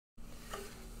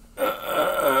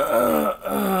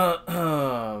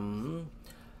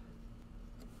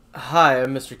Hi,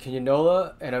 I'm Mr.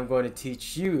 Kinyanola, and I'm going to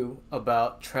teach you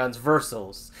about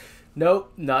transversals.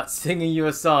 Nope, not singing you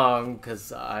a song,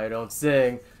 because I don't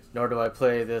sing, nor do I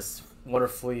play this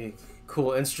wonderfully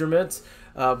cool instrument.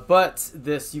 But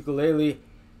this ukulele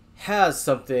has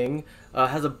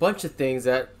has a bunch of things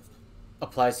that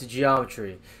applies to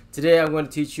geometry. Today I'm going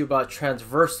to teach you about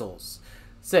transversals.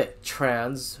 Say it,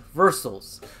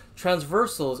 transversals.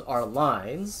 Transversals are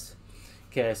lines.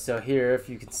 Okay, so here, if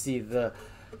you can see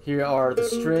here are the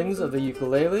strings of the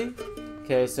ukulele.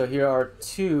 Okay, so here are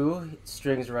two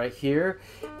strings right here,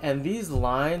 and these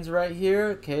lines right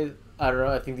here, okay, I don't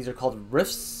know, I think these are called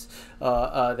riffs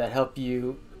that help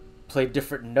you play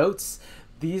different notes.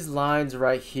 These lines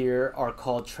right here are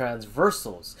called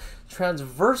transversals.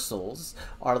 Transversals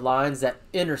are lines that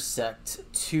intersect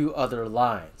two other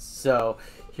lines. So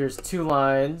here's two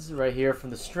lines right here from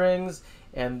the strings,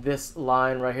 and this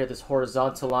line right here, this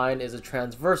horizontal line, is a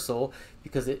transversal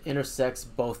because it intersects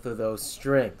both of those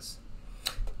strings.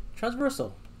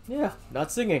 Transversal. Yeah, not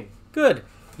singing. Good.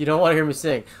 You don't want to hear me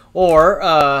sing.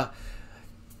 Or,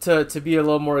 to be a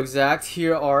little more exact,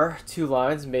 here are two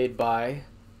lines made by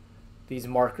these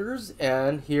markers,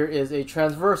 and here is a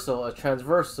transversal. A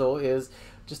transversal is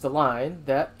just a line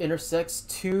that intersects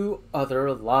two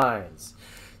other lines.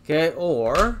 Okay,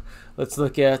 or let's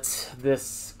look at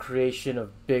this creation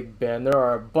of Big Ben. There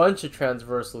are a bunch of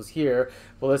transversals here,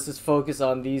 but let's just focus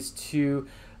on these two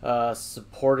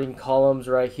supporting columns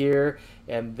right here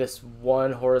and this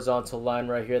one horizontal line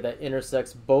right here that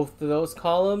intersects both of those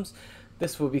columns.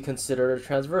 This will be considered a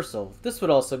transversal. This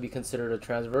would also be considered a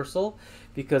transversal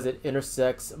because it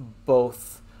intersects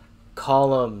both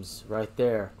columns right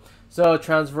there. So a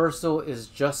transversal is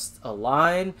just a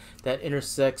line that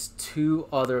intersects two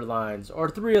other lines, or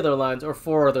three other lines, or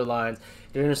four other lines.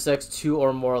 It intersects two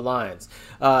or more lines.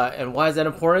 And why is that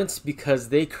important? Because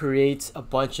they create a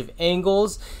bunch of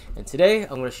angles. And today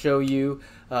I'm going to show you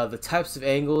the types of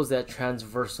angles that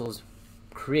transversals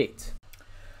create.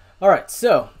 Alright,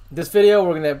 so this video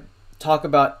we're going to talk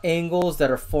about angles that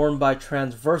are formed by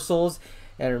transversals.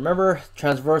 And remember,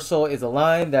 transversal is a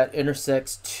line that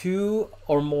intersects two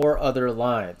or more other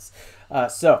lines.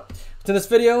 So in this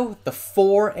video, the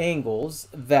four angles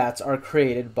that are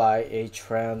created by a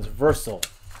transversal.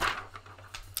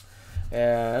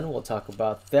 And we'll talk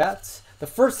about that. The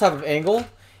first type of angle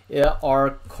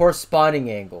are corresponding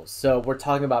angles. So we're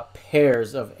talking about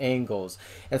pairs of angles.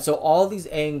 And so all these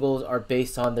angles are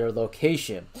based on their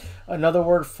location. Another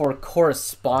word for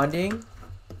corresponding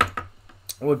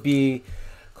would be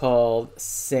called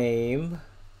same.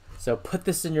 So put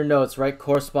this in your notes, right?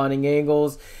 Corresponding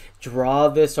angles. Draw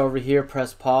this over here,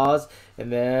 press pause,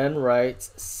 and then write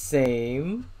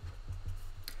same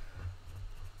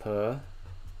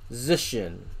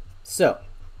position. So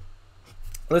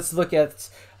let's look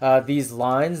at these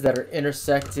lines that are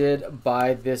intersected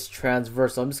by this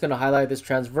transversal. I'm just going to highlight this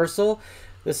transversal.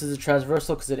 This is a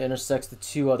transversal because it intersects the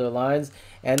two other lines,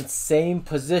 and same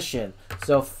position.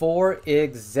 So for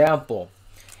example,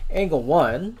 angle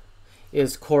 1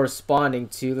 is corresponding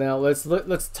to, now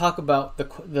let's talk about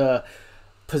the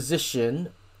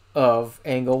position of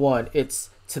angle 1.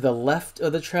 It's to the left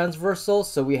of the transversal,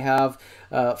 so we have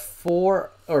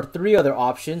three other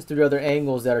options, three other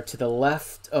angles that are to the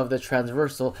left of the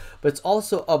transversal, but it's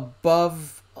also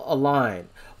above a line.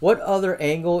 What other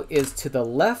angle is to the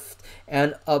left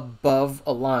and above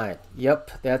a line?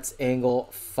 Yep, that's angle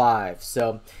 5.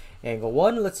 So angle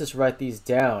 1, let's just write these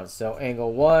down. So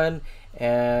angle 1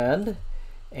 and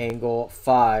angle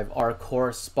 5 are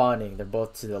corresponding. They're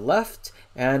both to the left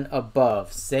and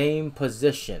above, same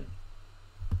position.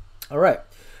 All right,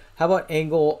 how about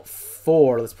angle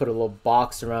 4? Let's put a little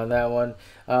box around that one.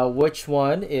 Which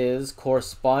one is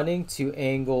corresponding to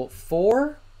angle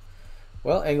 4?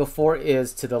 Well, angle 4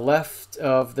 is to the left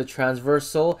of the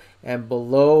transversal and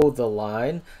below the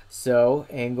line. So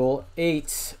angle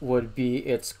 8 would be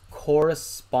its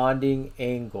corresponding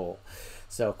angle.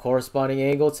 So corresponding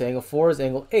angle to angle 4 is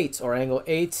angle 8, or angle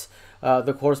 8,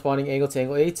 the corresponding angle to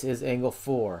angle 8 is angle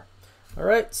 4. All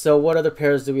right, so what other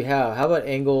pairs do we have? How about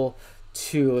angle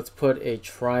 2? Let's put a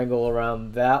triangle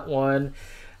around that one.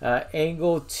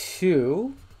 Angle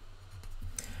 2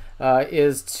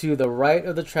 is to the right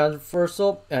of the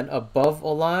transversal and above a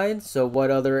line. So what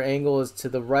other angle is to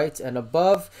the right and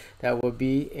above? That would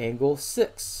be angle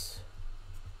 6.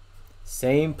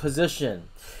 Same position.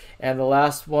 And the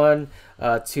last one,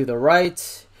 to the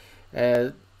right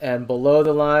and below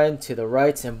the line, to the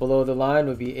right and below the line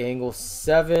would be angle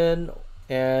 7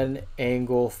 and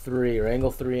angle 3, or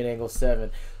angle 3 and angle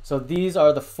 7. So these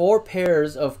are the four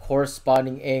pairs of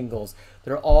corresponding angles.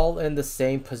 They're all in the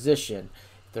same position.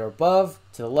 They're above,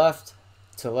 to the left,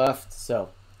 to left. So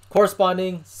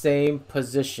corresponding, same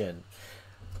position.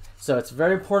 So it's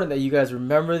very important that you guys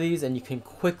remember these and you can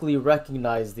quickly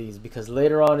recognize these, because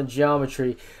later on in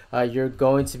geometry, you're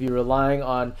going to be relying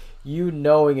on you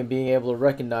knowing and being able to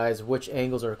recognize which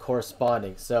angles are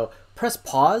corresponding. So press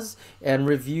pause and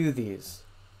review these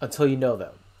until you know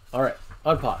them. All right,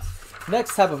 unpause.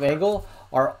 Next type of angle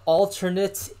are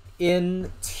alternate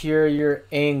interior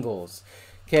angles.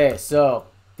 Okay, so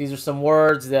these are some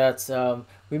words that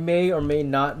we may or may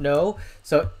not know.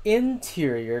 So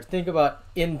interior, think about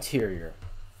interior.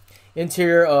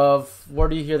 Interior of, where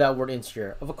do you hear that word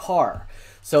interior? Of a car.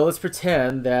 So let's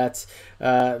pretend that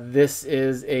this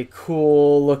is a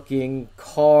cool looking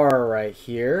car right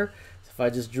here. So if I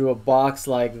just drew a box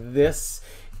like this,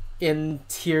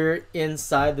 interior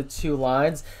inside the two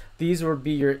lines, these would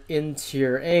be your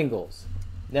interior angles.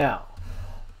 Now,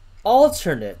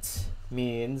 alternate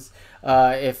means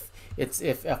if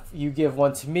you give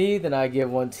one to me, then I give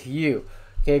one to you.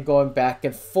 Okay, going back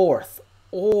and forth.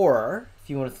 Or if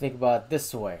you want to think about it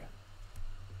this way,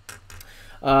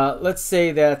 let's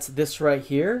say that this right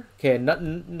here. Okay,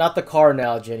 not the car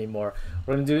analogy anymore.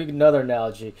 We're gonna do another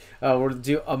analogy. We're gonna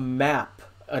do a map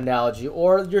analogy,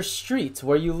 or your street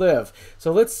where you live.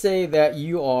 So let's say that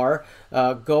you are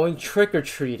going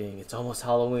trick-or-treating. It's almost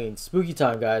Halloween, spooky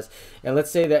time, guys. And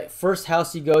let's say that first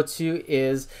house you go to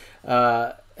is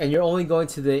and you're only going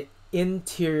to the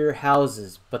interior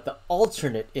houses, but the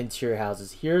alternate interior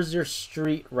houses. Here's your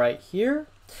street right here.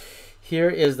 Here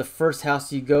is the first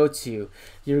house you go to.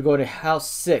 You're going to house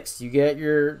 6. You get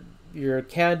your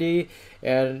candy,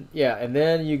 and yeah, and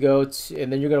then you go to,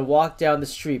 and then you're going to walk down the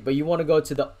street, but you want to go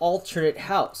to the alternate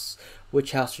house.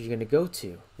 Which house are you going to go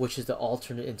to? Which is the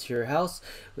alternate interior house?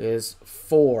 Is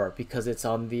 4, because it's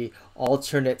on the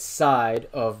alternate side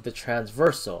of the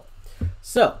transversal.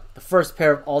 So the first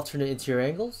pair of alternate interior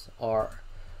angles are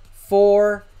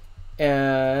 4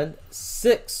 and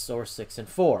 6, or 6 and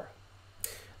 4.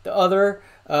 The other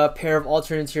pair of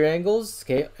alternate interior angles,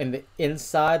 okay, in the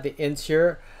inside, the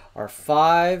interior, are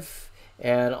 5,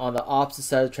 and on the opposite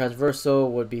side of the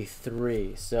transversal would be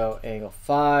 3. So angle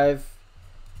 5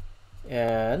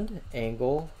 and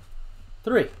angle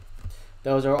 3.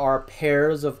 Those are our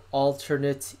pairs of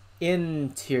alternate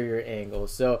interior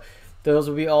angles. So those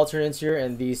will be alternate interior,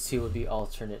 and these two would be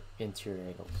alternate interior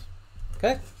angles.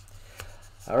 Okay?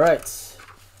 All right.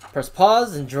 Press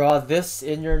pause and draw this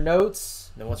in your notes.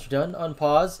 Then once you're done,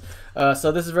 unpause.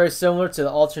 So this is very similar to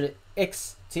the alternate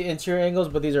interior angles,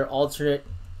 but these are alternate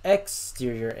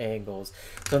exterior angles.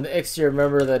 So in the exterior,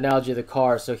 remember the analogy of the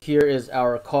car. So here is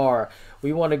our car.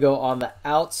 We want to go on the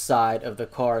outside of the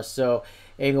car. So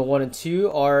angle 1 and 2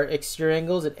 are exterior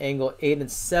angles, and angle 8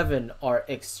 and 7 are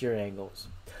exterior angles.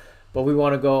 But we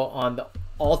want to go on the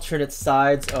alternate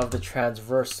sides of the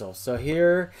transversal. So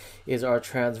here is our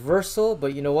transversal,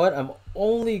 but you know what? I'm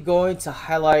only going to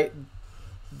highlight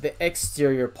the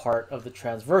exterior part of the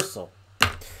transversal.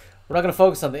 We're not going to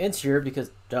focus on the interior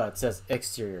because, duh, it says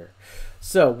exterior.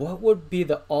 So what would be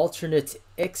the alternate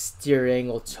exterior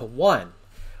angle to 1?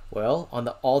 Well, on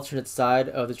the alternate side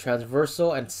of the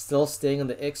transversal and still staying on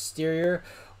the exterior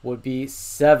would be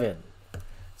 7.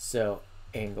 So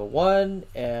angle 1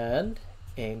 and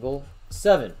angle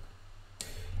 7.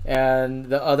 And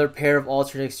the other pair of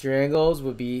alternate exterior angles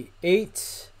would be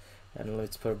 8. And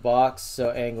let's put a box.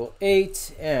 So angle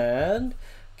 8 and,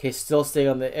 okay, still staying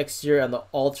on the exterior, on the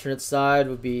alternate side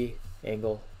would be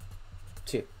angle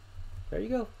 2. There you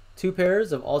go. 2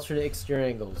 pairs of alternate exterior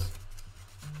angles.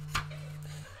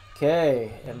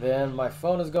 Okay, and then my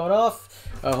phone is going off.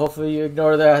 Hopefully you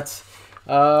ignore that.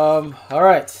 All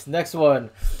right, next one.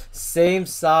 Same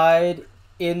side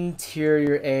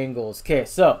interior angles. Okay,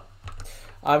 so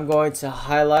I'm going to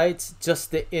highlight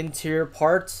just the interior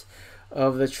part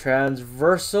of the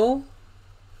transversal.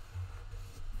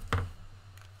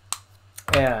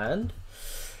 And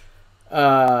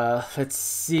let's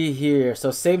see here. So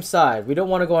same side. We don't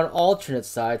want to go on alternate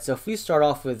side. So if we start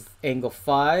off with angle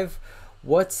 5,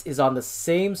 what is on the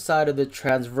same side of the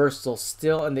transversal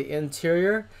still in the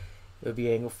interior? It would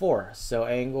be angle 4. So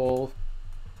angle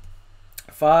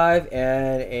 5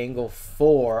 and angle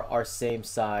 4 are same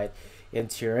side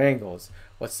interior angles.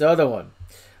 What's the other one?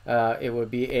 It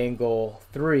would be angle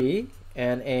 3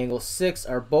 and angle 6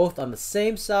 are both on the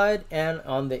same side and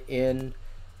on the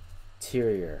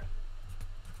interior.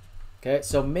 Okay,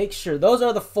 so make sure those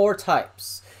are the 4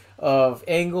 types of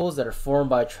angles that are formed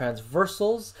by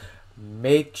transversals.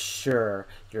 Make sure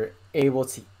you're able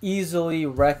to easily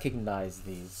recognize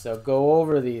these. So go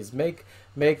over these, make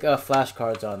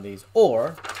flashcards on these,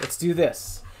 or let's do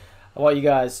this. I want you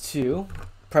guys to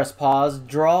press pause,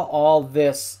 draw all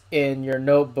this in your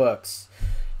notebooks,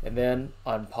 and then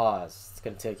unpause. It's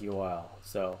going to take you a while,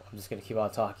 so I'm just going to keep on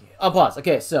talking. Unpause.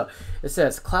 Okay, so it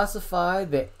says classify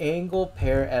the angle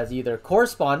pair as either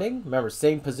corresponding, remember,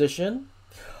 same position,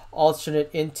 alternate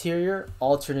interior,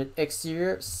 alternate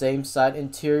exterior, same side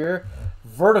interior,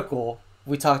 vertical.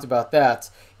 We talked about that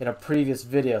in a previous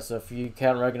video, so if you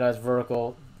can't recognize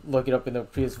vertical, look it up in the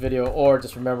previous video, or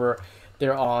just remember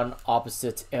they're on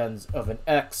opposite ends of an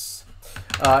X.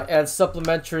 And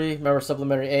supplementary, remember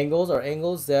supplementary angles are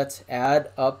angles that add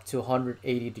up to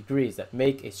 180 degrees, that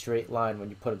make a straight line when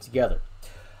you put them together.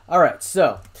 Alright,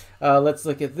 so let's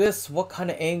look at this. What kind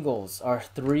of angles are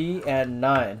 3 and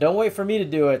 9? Don't wait for me to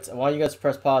do it. I want you guys to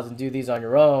press pause and do these on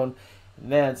your own,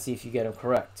 and then see if you get them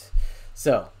correct.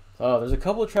 So, there's a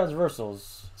couple of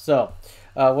transversals. So,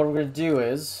 what we're going to do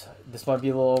is, this might be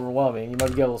a little overwhelming. You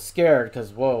might get a little scared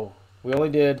because, whoa, we only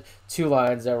did 2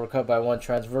 lines that were cut by 1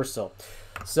 transversal.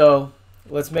 So,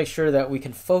 let's make sure that we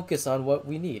can focus on what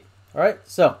we need. Alright,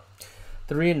 so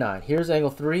 3 and 9. Here's angle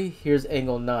 3, here's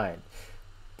angle 9.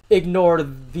 Ignore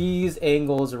these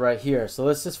angles right here. So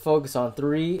let's just focus on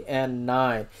 3 and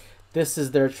 9. This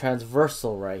is their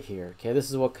transversal right here. Okay, this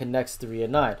is what connects 3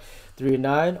 and 9. 3 and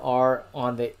 9 are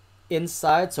on the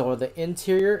inside, so on the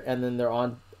interior, and then they're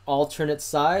on alternate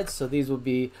sides. So these will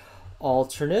be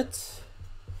alternate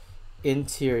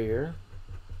interior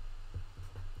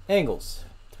angles,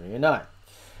 3 and 9.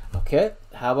 Okay,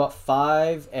 how about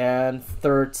 5 and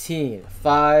 13?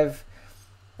 5,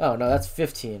 oh no, that's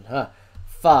 15, huh?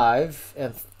 5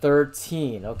 and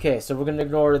 13. Okay, so we're going to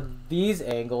ignore these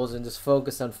angles and just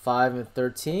focus on 5 and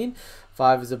 13.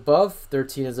 5 is above,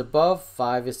 13 is above,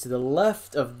 5 is to the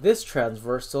left of this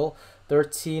transversal,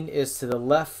 13 is to the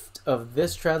left of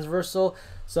this transversal.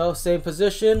 So same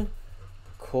position,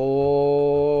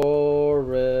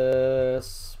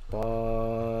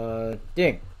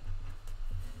 corresponding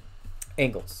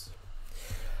angles.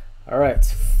 All right,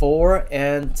 4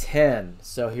 and 10.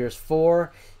 So here's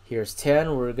 4. Here's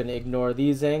 10. We're going to ignore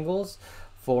these angles.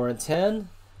 4 and 10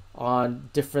 on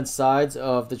different sides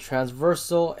of the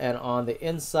transversal and on the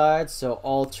inside. So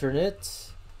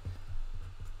alternate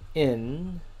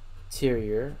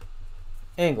interior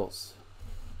angles.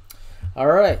 All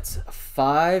right,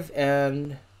 5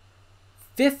 and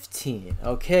 15.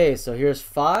 Okay, so here's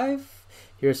 5.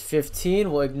 Here's 15.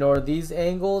 We'll ignore these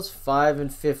angles. 5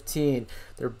 and 15.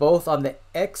 They're both on the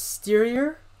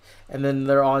exterior, and then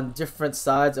they're on different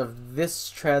sides of this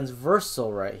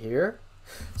transversal right here.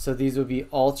 So these would be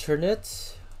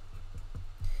alternate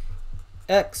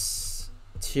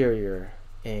exterior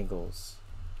angles.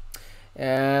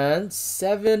 And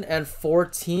 7 and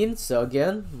 14. So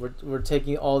again, we're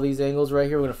taking all these angles right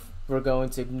here. We're going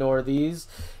to ignore these.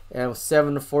 And with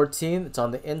 7 to 14, it's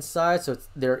on the inside, so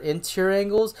they're interior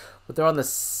angles, but they're on the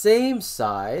same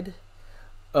side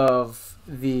of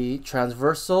the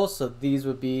transversal, so these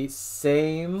would be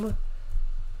same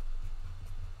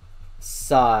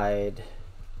side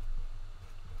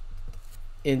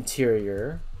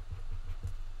interior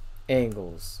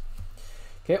angles.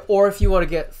 Okay, or if you want to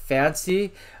get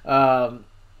fancy,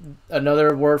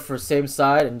 another word for same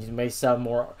side, and you may sound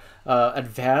more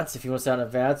advanced. If you want to sound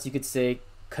advanced, you could say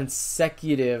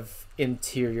consecutive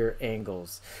interior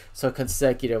angles. So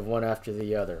consecutive, one after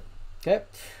the other. Okay,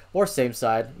 or same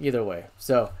side, either way.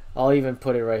 So I'll even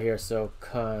put it right here. So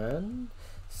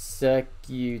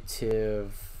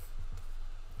consecutive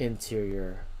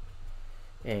interior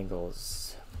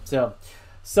angles. So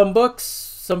some books,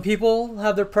 some people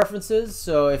have their preferences.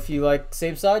 So if you like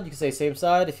same side, you can say same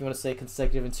side. If you want to say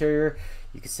consecutive interior,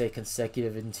 you can say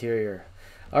consecutive interior.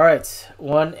 All right,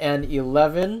 1 and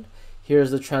 11.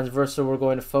 Here's the transversal we're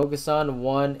going to focus on,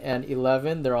 1 and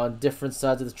 11. They're on different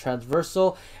sides of the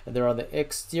transversal, and they're on the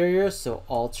exterior, so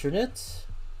alternate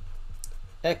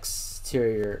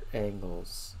exterior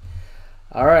angles.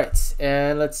 All right,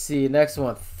 and let's see, next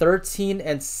one, 13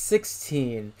 and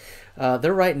 16.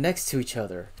 They're right next to each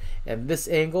other. And this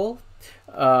angle,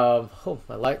 oh,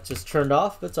 my light just turned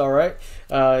off, that's all right.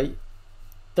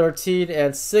 13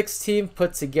 and 16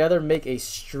 put together make a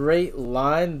straight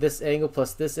line. This angle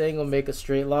plus this angle make a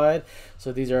straight line.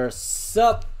 So these are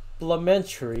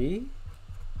supplementary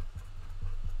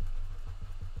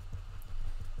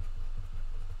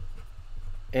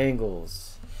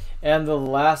angles. And the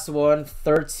last one,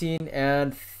 13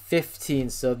 and 15.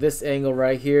 So this angle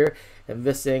right here and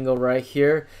this angle right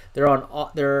here, they're on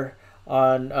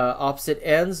opposite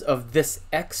ends of this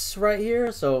X right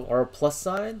here, so, or a plus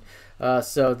sign.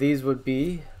 So these would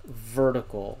be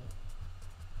vertical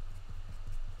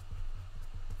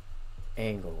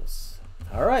angles.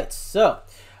 All right, so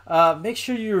Make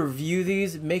sure you review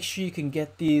these. Make sure you can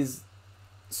get these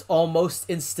almost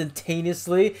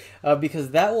instantaneously, because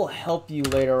that will help you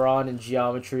later on in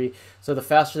geometry. So the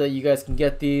faster that you guys can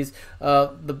get these,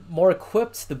 the more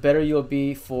equipped, the better you'll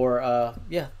be for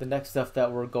the next stuff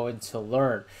that we're going to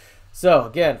learn. So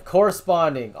again,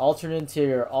 corresponding, alternate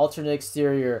interior, alternate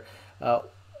exterior,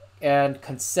 and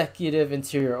consecutive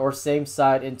interior or same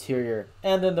side interior,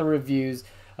 and then the reviews,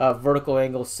 vertical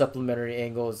angles, supplementary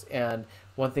angles, and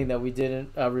one thing that we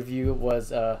didn't review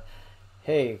was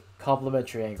hey,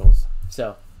 complementary angles.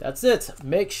 So that's it.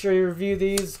 Make sure you review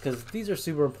these because these are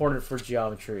super important for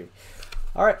geometry.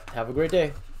 All right, have a great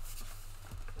day.